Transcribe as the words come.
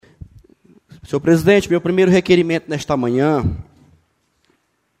Senhor presidente, meu primeiro requerimento nesta manhã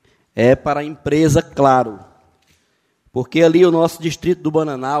é para a empresa Claro, porque ali o nosso distrito do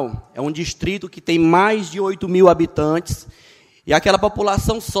Bananal é um distrito que tem mais de 8.000 habitantes e aquela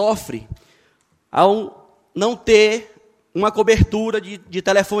população sofre ao não ter uma cobertura de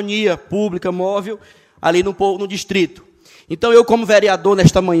telefonia pública móvel ali no distrito. Então, eu, como vereador,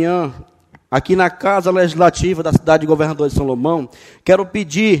 nesta manhã, aqui na Casa Legislativa da cidade de Governador de São Lobão, quero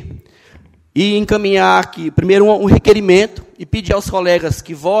pedir e encaminhar aqui, primeiro, um requerimento e pedir aos colegas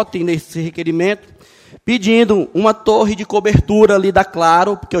que votem nesse requerimento, pedindo uma torre de cobertura ali da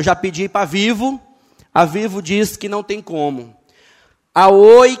Claro, porque eu já pedi para a Vivo diz que não tem como. A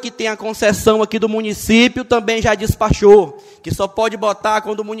Oi, que tem a concessão aqui do município, também já despachou, que só pode botar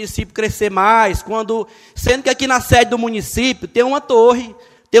quando o município crescer mais, sendo que aqui na sede do município tem uma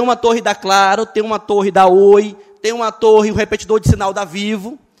torre da Claro, tem uma torre da Oi, tem uma torre, um repetidor de sinal da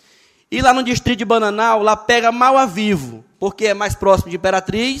Vivo. E lá no distrito de Bananal, lá pega mal a Vivo, porque é mais próximo de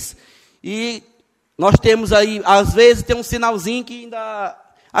Imperatriz, e nós temos aí, às vezes, tem um sinalzinho que ainda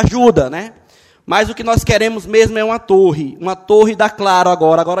ajuda, né? Mas o que nós queremos mesmo é uma torre da Claro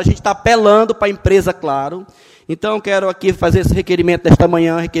agora. Agora a gente está apelando para a empresa Claro. Então, quero aqui fazer esse requerimento desta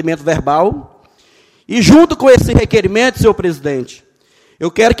manhã, requerimento verbal. E junto com esse requerimento, senhor presidente, eu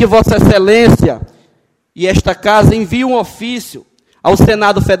quero que Vossa Excelência e esta casa enviem um ofício ao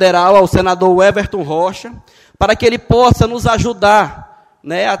Senado Federal, ao senador Everton Rocha, para que ele possa nos ajudar,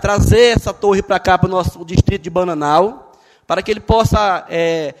 né, a trazer essa torre para cá, para o nosso distrito de Bananal, para que ele possa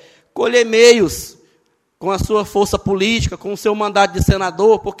colher meios com a sua força política, com o seu mandato de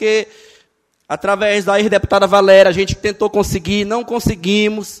senador, porque, através da ex-deputada Valéria, a gente tentou conseguir, não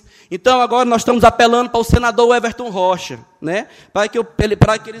conseguimos. Então, agora nós estamos apelando para o senador Everton Rocha, né, para que ele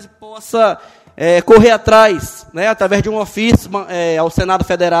possa correr atrás, né, através de um ofício ao Senado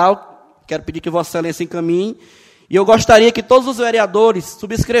Federal. Quero pedir que Vossa Excelência encaminhe. E eu gostaria que todos os vereadores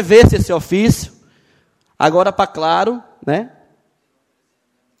subscrevessem esse ofício, agora para Claro, né?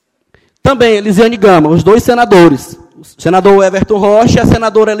 Também Elisiane Gama, os dois senadores, o senador Everton Rocha e a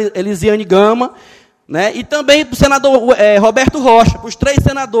senadora Elisiane Gama, né? E também o senador Roberto Rocha, os três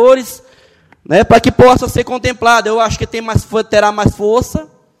senadores, né, para que possa ser contemplado. Eu acho que terá mais força.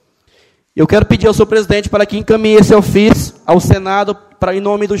 Eu quero pedir ao senhor presidente para que encaminhe esse ofício ao Senado em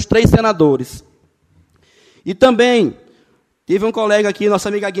nome dos três senadores. E também, teve um colega aqui, nosso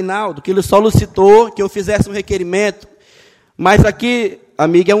amigo Aguinaldo, que ele solicitou que eu fizesse um requerimento, mas aqui,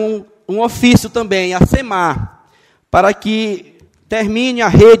 amiga, é um ofício também, a SEMAR, para que termine a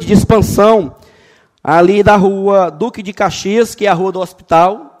rede de expansão ali da rua Duque de Caxias, que é a rua do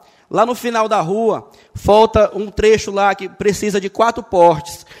hospital. Lá no final da rua, falta um trecho lá que precisa de 4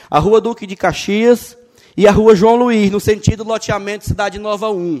 portes. A rua Duque de Caxias e a rua João Luiz, no sentido loteamento Cidade Nova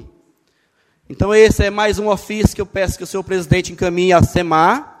 1. Então, esse é mais um ofício que eu peço que o senhor presidente encaminhe à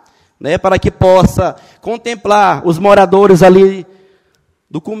SEMAR, né, para que possa contemplar os moradores ali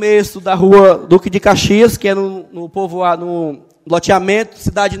do começo da rua Duque de Caxias, que é no povoado, no loteamento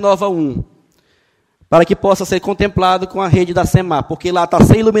Cidade Nova 1. Para que possa ser contemplado com a rede da SEMAR, porque lá está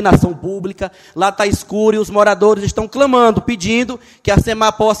sem iluminação pública, lá está escuro e os moradores estão clamando, pedindo que a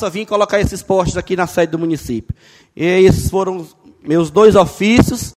SEMAR possa vir colocar esses postes aqui na sede do município. E esses foram meus 2 ofícios,